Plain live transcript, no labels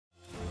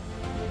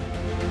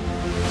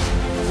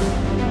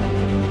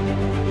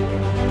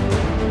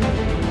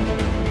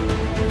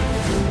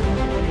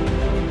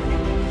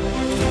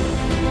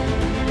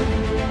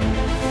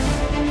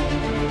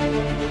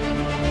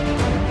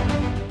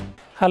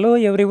Hello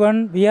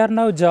everyone, we are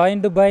now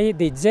joined by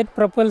the Jet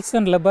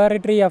Propulsion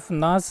Laboratory of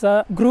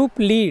NASA Group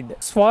Lead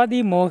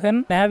Swati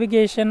Mohan,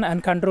 Navigation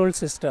and Control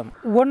System.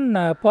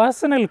 One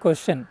personal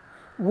question,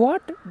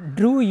 what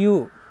drew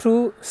you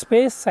to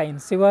space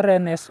science? You are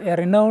a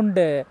renowned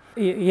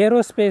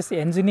aerospace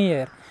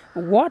engineer.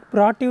 What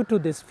brought you to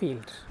this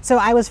field? So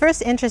I was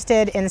first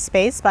interested in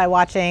space by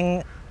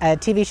watching a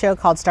TV show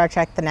called Star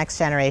Trek: The Next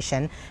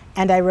Generation,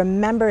 and I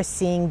remember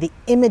seeing the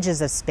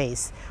images of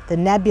space, the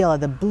nebula,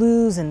 the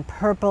blues and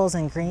purples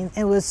and greens.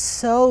 It was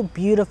so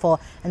beautiful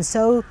and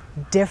so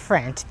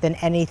different than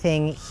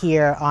anything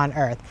here on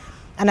Earth.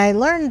 And I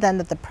learned then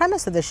that the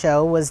premise of the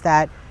show was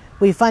that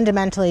we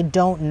fundamentally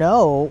don't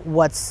know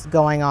what's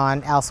going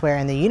on elsewhere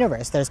in the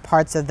universe. There's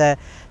parts of the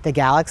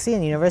galaxy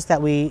and the universe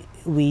that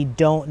we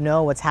don't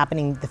know what's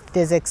happening. The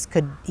physics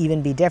could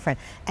even be different.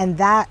 And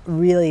that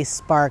really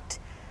sparked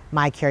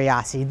my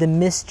curiosity, the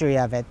mystery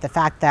of it, the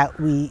fact that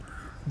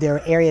there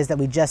are areas that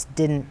we just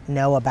didn't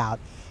know about.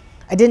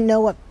 I didn't know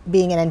what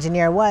being an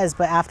engineer was,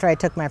 but after I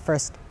took my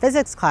first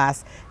physics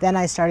class, then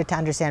I started to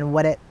understand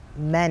what it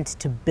meant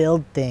to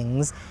build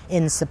things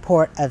in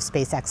support of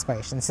space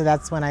exploration. So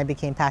that's when I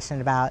became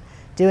passionate about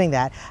doing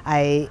that.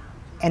 I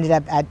ended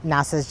up at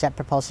NASA's Jet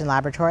Propulsion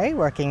Laboratory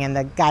working in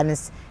the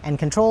guidance and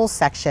controls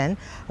section,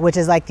 which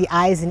is like the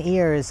eyes and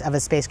ears of a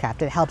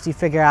spacecraft. It helps you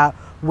figure out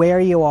where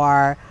you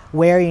are,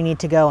 where you need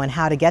to go, and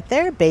how to get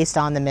there based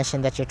on the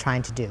mission that you're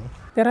trying to do.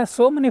 There are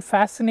so many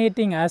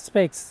fascinating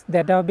aspects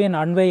that have been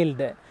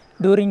unveiled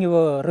during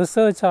your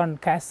research on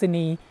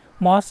Cassini,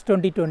 Mars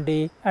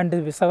 2020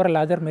 and several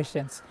other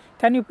missions.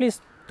 Can you please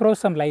throw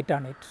some light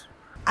on it?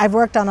 I've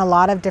worked on a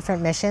lot of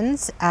different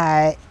missions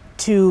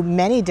to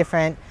many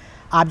different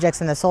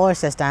objects in the solar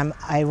system.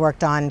 I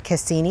worked on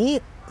Cassini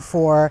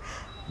for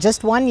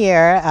just 1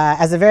 year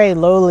as a very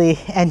lowly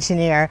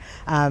engineer,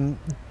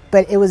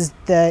 but it was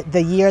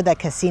the year that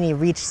Cassini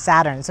reached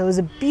Saturn. So it was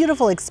a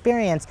beautiful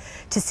experience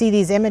to see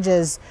these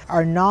images.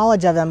 Our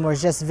knowledge of them was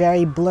just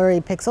very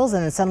blurry pixels,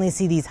 and then suddenly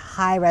see these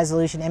high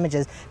resolution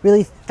images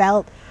really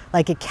felt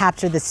like it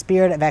captured the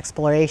spirit of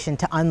exploration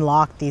to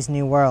unlock these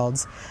new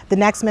worlds. The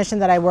next mission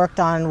that I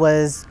worked on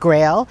was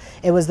Grail.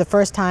 It was the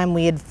first time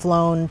we had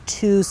flown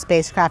 2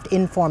 spacecraft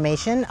in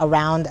formation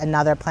around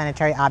another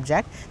planetary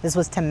object. This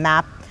was to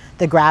map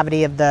the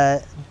gravity of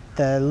the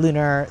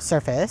lunar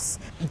surface.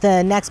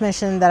 The next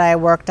mission that I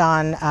worked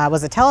on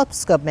was a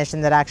telescope mission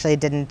that actually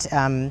didn't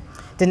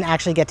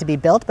actually get to be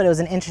built, but it was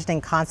an interesting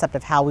concept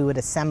of how we would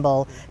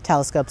assemble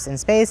telescopes in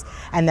space.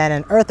 And then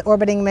an Earth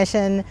orbiting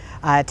mission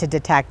to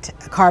detect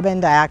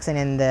carbon dioxide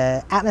in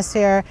the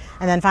atmosphere.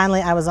 And then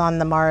finally I was on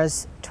the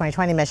Mars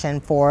 2020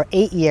 mission for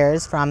 8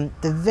 years, from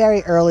the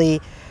very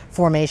early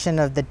formation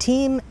of the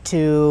team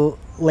to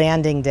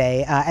landing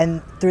day.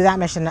 And through that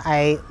mission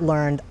I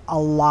learned a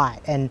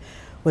lot and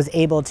was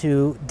able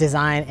to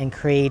design and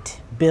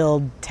create,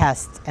 build,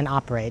 test, and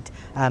operate.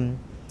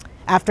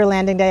 After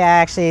landing day, I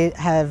actually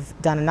have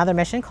done another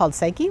mission called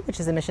Psyche, which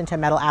is a mission to a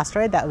metal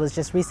asteroid that was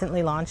just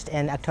recently launched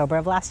in October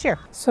of last year.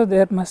 So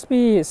there must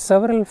be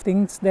several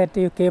things that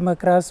you came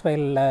across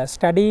while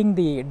studying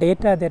the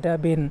data that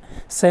have been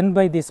sent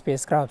by these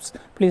spacecrafts.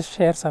 Please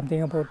share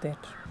something about that.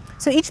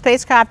 So each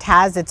spacecraft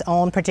has its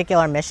own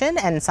particular mission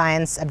and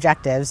science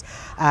objectives.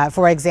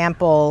 For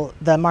example,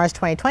 the Mars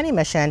 2020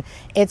 mission,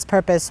 its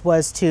purpose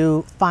was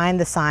to find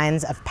the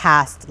signs of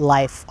past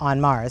life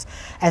on Mars.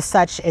 As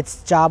such,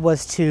 its job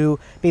was to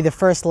be the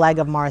first leg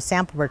of Mars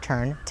sample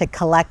return, to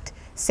collect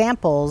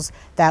samples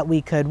that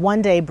we could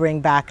one day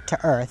bring back to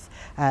Earth.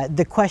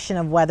 The question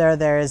of whether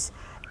there's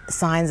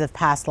signs of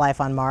past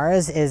life on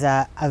Mars is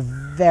a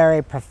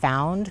very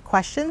profound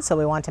question, so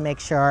we want to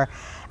make sure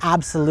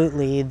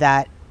absolutely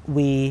that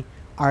we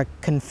are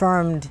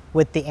confirmed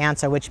with the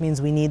answer, which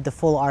means we need the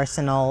full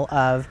arsenal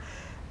of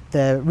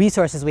the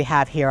resources we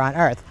have here on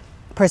Earth.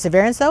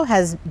 Perseverance, though,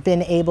 has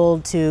been able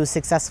to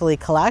successfully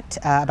collect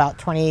about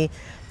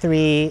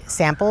 23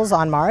 samples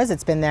on Mars.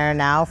 It's been there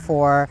now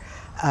for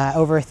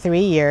over 3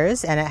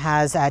 years, and it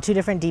has 2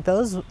 different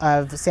depots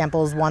of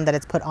samples, one that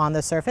it's put on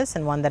the surface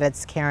and one that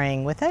it's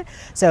carrying with it.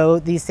 So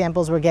these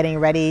samples were getting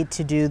ready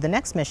to do the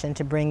next mission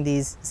to bring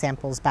these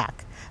samples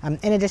back.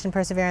 In addition,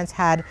 Perseverance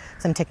had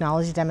some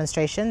technology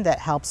demonstration that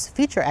helps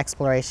future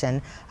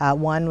exploration.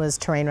 One was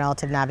terrain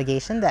relative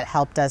navigation that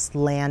helped us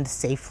land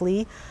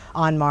safely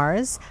on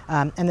Mars,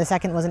 and the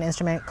second was an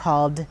instrument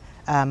called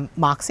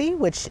MOXIE,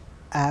 which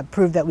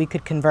proved that we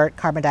could convert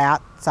carbon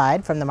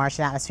dioxide from the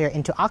Martian atmosphere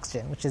into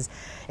oxygen, which is,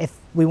 if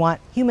we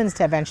want humans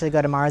to eventually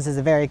go to Mars, is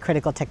a very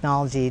critical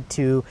technology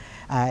to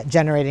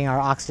generating our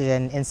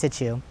oxygen in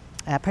situ.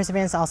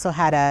 Perseverance also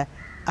had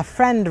a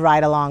friend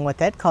ride along with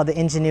it called the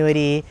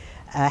Ingenuity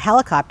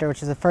helicopter,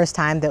 which is the first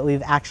time that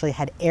we've actually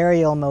had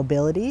aerial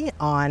mobility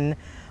on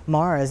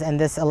Mars, and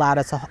this allowed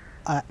us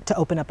to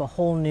open up a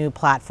whole new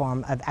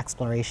platform of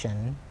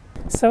exploration.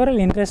 Several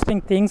interesting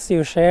things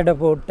you shared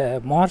about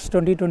Mars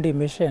 2020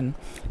 mission.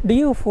 Do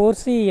you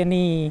foresee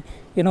any,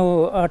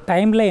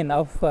 timeline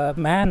of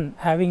man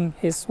having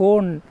his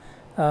own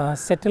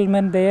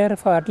settlement there,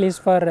 for at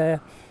least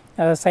for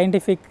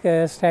scientific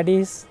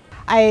studies?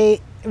 I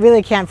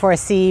really can't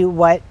foresee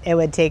what it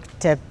would take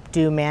to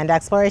do manned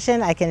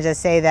exploration. I can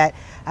just say that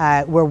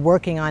we're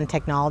working on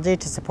technology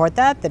to support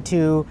that. The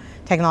two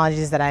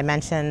technologies that I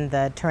mentioned,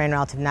 the terrain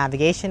relative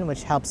navigation,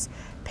 which helps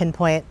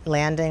pinpoint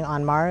landing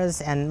on Mars,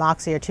 and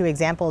MOXIE are two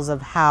examples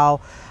of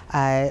how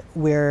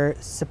we're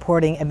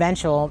supporting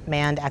eventual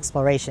manned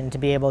exploration to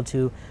be able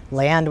to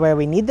land where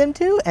we need them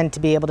to and to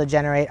be able to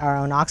generate our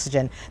own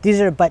oxygen.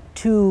 These are but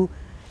two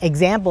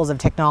examples of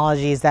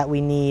technologies that we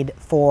need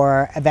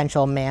for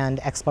eventual manned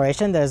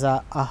exploration. There's a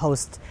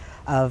host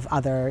of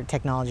other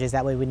technologies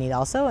that we would need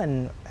also,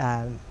 and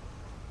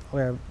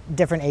where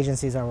different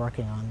agencies are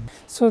working on.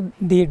 So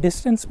the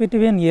distance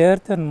between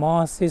Earth and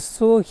Mars is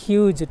so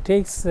huge. It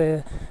takes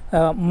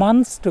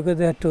months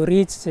together to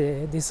reach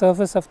the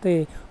surface of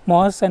the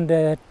Mars and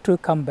to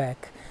come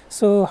back.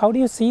 So how do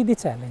you see the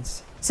challenge?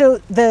 So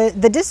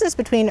the distance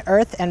between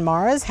Earth and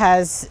Mars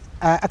has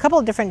a couple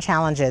of different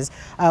challenges.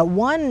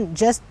 One,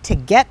 just to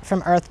get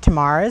from Earth to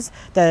Mars,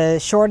 the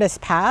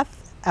shortest path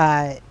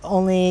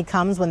only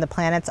comes when the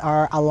planets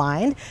are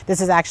aligned. This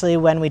is actually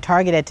when we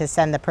targeted to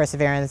send the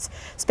Perseverance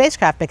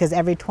spacecraft, because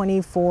every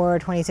 24,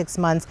 26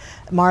 months,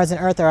 Mars and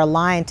Earth are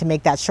aligned to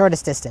make that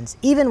shortest distance.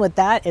 Even with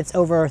that, it's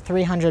over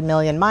 300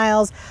 million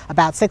miles,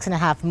 about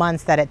 6.5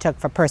 months that it took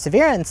for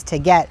Perseverance to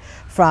get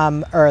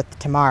from Earth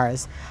to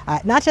Mars.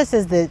 Not just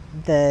is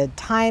the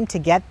time to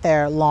get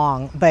there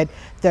long, but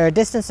their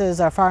distances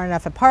are far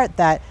enough apart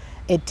that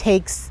it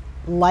takes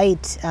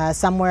light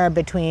somewhere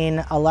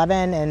between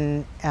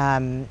 11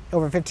 and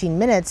over 15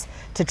 minutes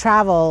to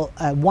travel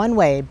one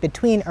way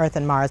between Earth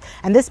and Mars.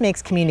 And this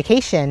makes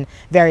communication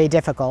very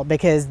difficult,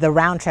 because the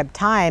round trip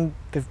time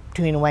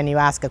between when you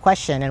ask a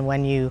question and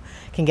when you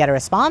can get a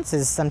response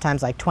is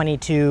sometimes like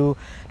 22,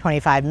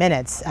 25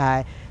 minutes.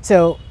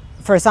 So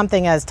for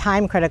something as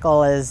time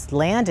critical as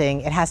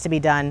landing, it has to be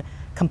done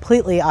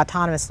completely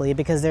autonomously,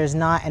 because there's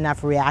not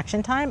enough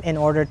reaction time in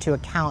order to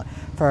account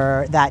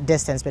for that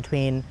distance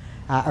between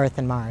Earth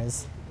and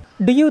Mars.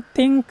 Do you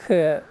think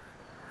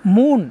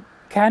Moon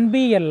can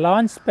be a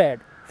launch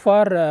pad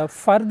for a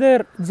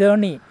further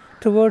journey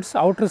towards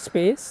outer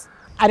space?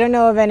 I don't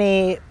know of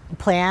any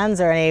plans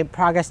or any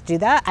progress to do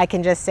that. I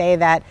can just say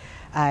that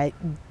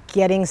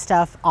getting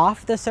stuff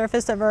off the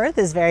surface of Earth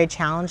is very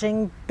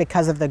challenging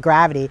because of the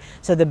gravity.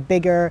 So the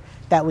bigger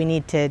that we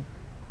need to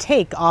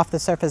take off the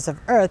surface of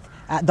Earth,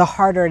 the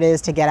harder it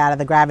is to get out of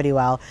the gravity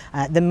well.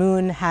 The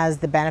Moon has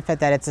the benefit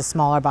that it's a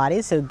smaller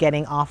body, so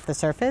getting off the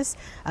surface,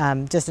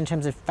 just in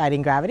terms of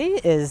fighting gravity,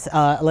 is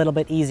a little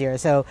bit easier.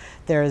 So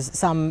there's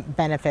some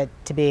benefit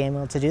to being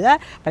able to do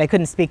that, but I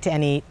couldn't speak to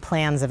any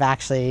plans of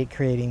actually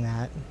creating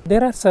that.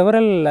 There are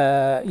several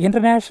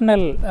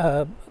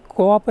international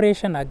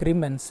cooperation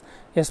agreements,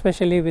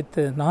 especially with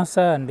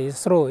NASA and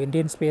ISRO,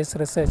 Indian Space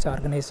Research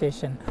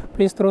Organization.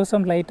 Please throw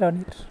some light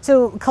on it.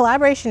 So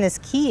collaboration is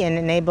key in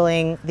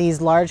enabling these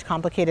large,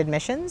 complicated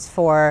missions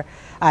for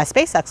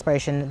space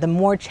exploration. The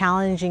more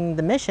challenging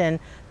the mission,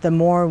 the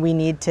more we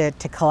need to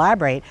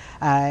collaborate.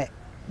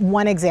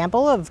 One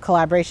example of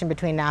collaboration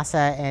between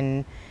NASA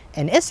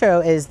and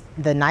ISRO is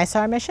the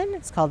NISAR mission.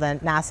 It's called the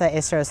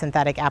NASA-ISRO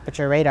Synthetic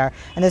Aperture Radar.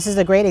 And this is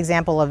a great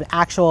example of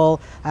actual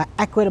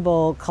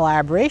equitable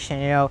collaboration.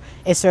 You know,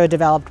 ISRO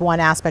developed one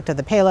aspect of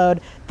the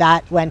payload,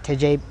 that went to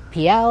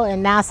JPL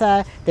and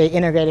NASA. They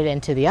integrated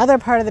into the other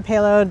part of the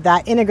payload.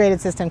 That integrated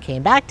system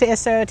came back to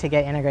ISRO to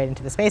get integrated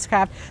into the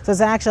spacecraft. So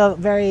it's an actual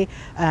very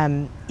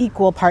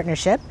equal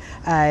partnership.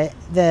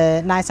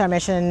 The NISAR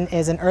mission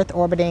is an Earth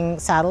orbiting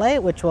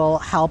satellite, which will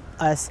help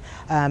us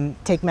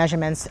take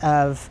measurements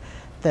of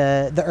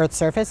the Earth's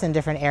surface in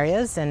different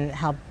areas and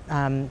help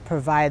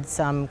provide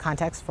some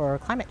context for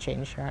climate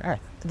change here on Earth.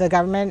 The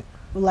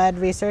government-led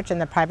research in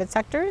the private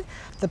sector.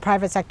 The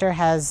private sector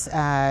has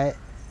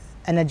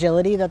an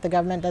agility that the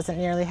government doesn't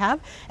nearly have,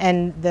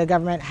 and the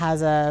government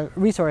has a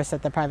resource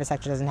that the private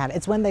sector doesn't have.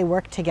 It's when they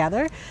work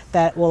together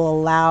that will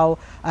allow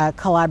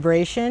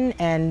collaboration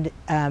and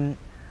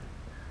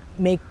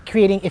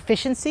creating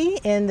efficiency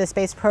in the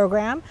space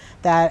program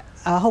that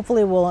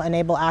hopefully will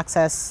enable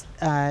access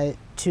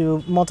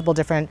to multiple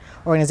different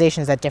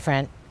organizations at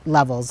different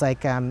levels,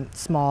 like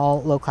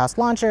small low-cost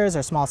launchers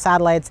or small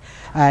satellites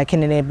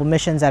can enable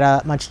missions at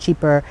a much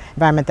cheaper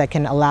environment that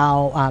can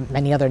allow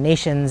many other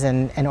nations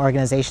and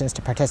organizations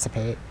to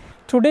participate.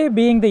 Today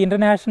being the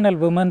International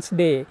Women's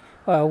Day,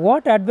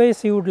 what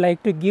advice you would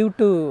like to give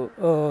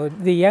to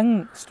the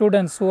young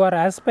students who are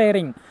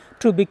aspiring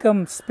to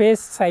become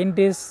space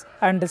scientists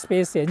and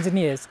space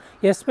engineers,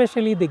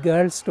 especially the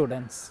girl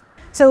students?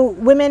 So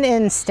women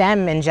in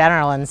STEM in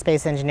general, and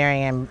space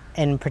engineering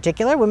in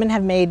particular, women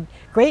have made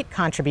great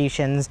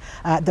contributions.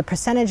 The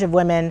percentage of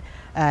women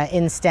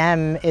in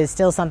STEM is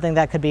still something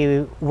that could be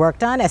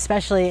worked on,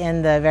 especially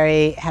in the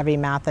very heavy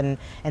math and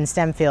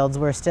STEM fields.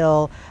 We're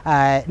still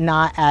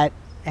not at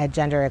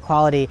gender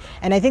equality.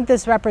 And I think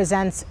this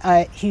represents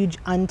a huge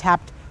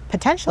untapped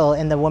potential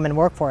in the women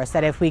workforce,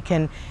 that if we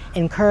can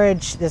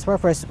encourage this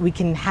workforce, we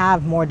can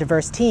have more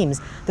diverse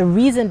teams. The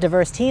reason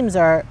diverse teams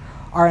are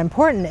are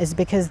important is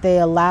because they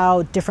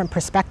allow different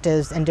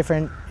perspectives and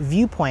different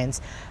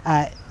viewpoints.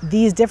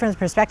 These different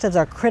perspectives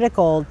are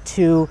critical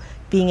to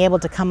being able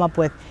to come up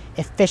with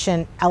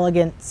efficient,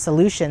 elegant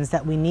solutions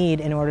that we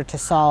need in order to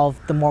solve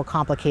the more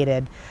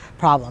complicated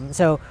problems.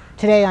 So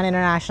today on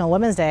International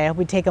Women's Day,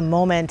 we take a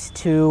moment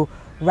to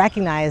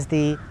recognize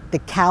the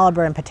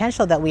caliber and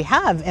potential that we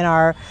have in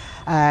our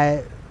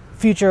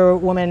future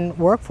women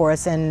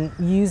workforce and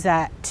use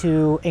that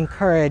to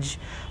encourage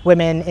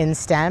women in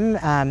STEM,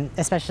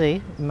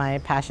 especially my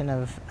passion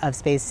of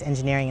space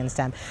engineering and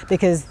STEM,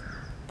 because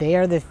they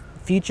are the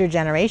future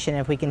generation.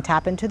 If we can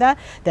tap into that,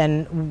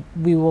 then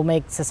we will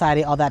make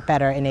society all that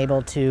better and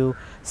able to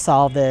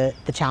solve the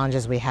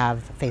challenges we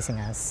have facing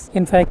us.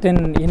 In fact,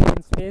 in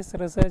Indian Space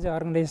Research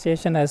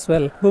Organization as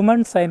well,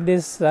 women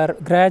scientists are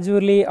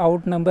gradually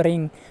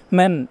outnumbering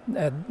men.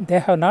 They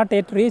have not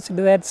yet reached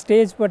that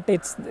stage, but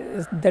it's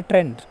the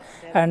trend.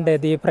 And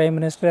the Prime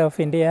Minister of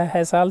India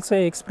has also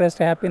expressed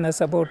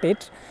happiness about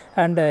it.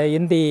 And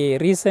in the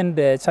recent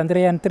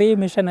Chandrayaan-3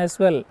 mission as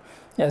well,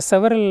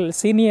 several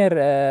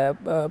senior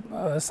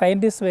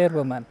scientists were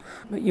women.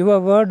 Your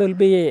word will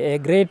be a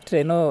great,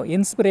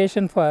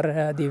 inspiration for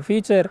the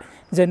future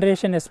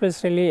generation,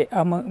 especially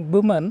among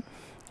women,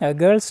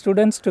 girl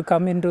students, to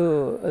come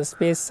into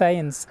space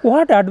science.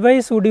 What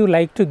advice would you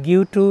like to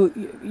give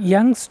to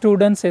young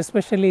students,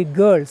 especially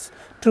girls,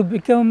 to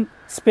become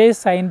space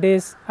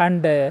scientists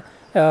and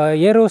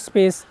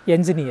aerospace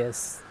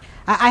engineers?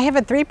 I have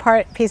a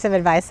three-part piece of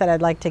advice that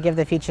I'd like to give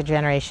the future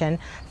generation.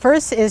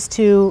 First is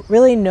to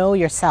really know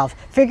yourself.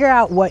 Figure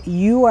out what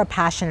you are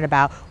passionate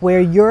about, where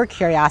your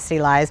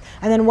curiosity lies,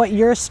 and then what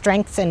your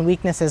strengths and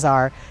weaknesses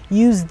are.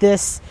 Use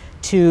this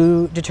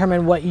to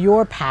determine what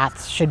your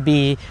path should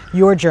be,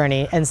 your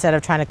journey, instead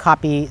of trying to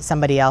copy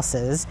somebody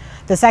else's.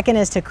 The second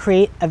is to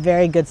create a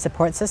very good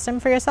support system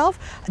for yourself.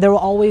 There will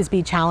always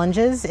be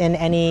challenges in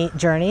any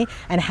journey,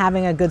 and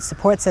having a good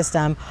support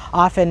system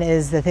often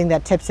is the thing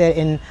that tips it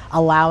in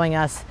allowing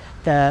us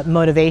the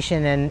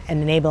motivation and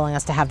enabling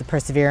us to have the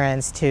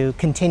perseverance to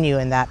continue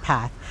in that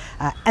path.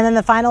 And then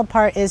the final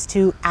part is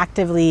to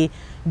actively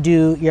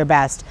do your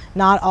best.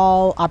 Not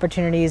all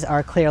opportunities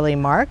are clearly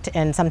marked,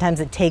 and sometimes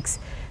it takes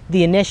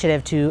the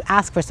initiative to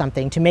ask for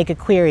something, to make a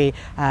query,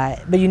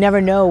 but you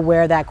never know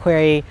where that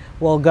query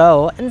will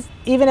go. And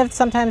even if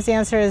sometimes the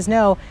answer is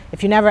no,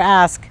 if you never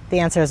ask, the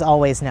answer is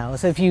always no.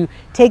 So if you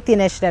take the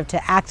initiative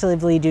to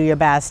actively do your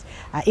best,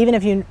 even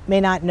if you may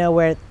not know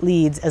where it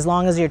leads, as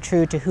long as you're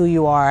true to who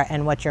you are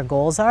and what your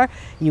goals are,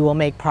 you will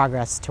make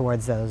progress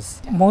towards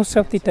those. Most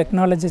of the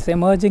technologies,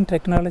 emerging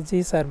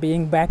technologies, are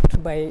being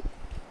backed by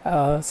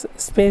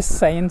space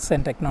science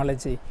and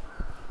technology,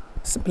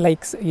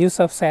 like use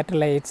of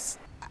satellites.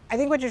 I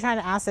think what you're trying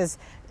to ask is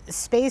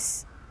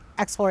space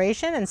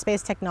exploration and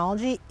space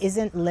technology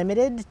isn't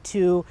limited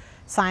to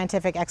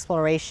scientific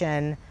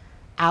exploration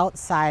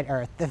outside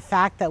Earth. The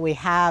fact that we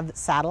have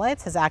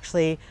satellites has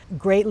actually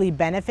greatly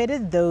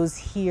benefited those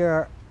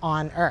here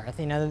on Earth.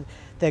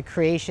 The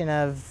creation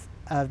of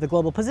the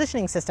global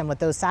positioning system with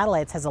those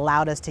satellites has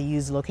allowed us to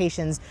use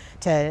locations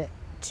to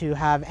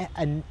have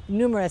a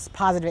numerous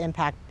positive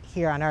impact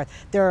here on Earth.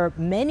 There are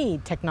many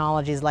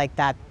technologies like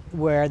that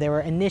where they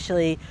were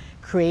initially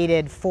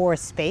created for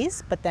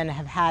space, but then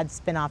have had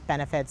spin-off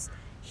benefits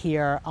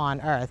here on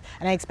Earth.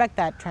 And I expect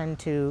that trend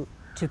to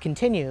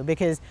continue,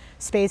 because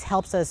space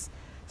helps us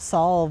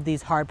solve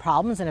these hard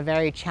problems in a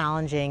very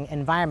challenging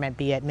environment,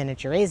 be it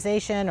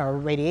miniaturization or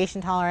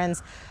radiation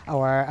tolerance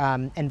or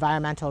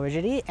environmental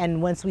rigidity.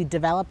 And once we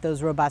develop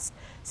those robust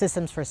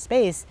systems for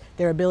space,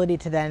 their ability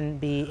to then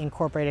be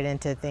incorporated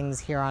into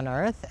things here on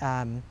Earth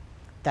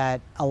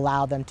that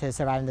allow them to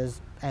survive in those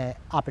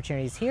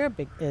opportunities here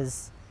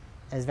is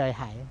very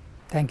high.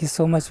 Thank you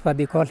so much for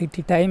the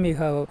quality time you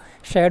have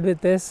shared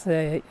with us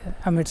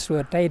amidst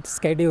your tight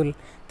schedule.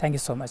 Thank you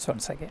so much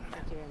once again.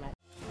 Thank you very much.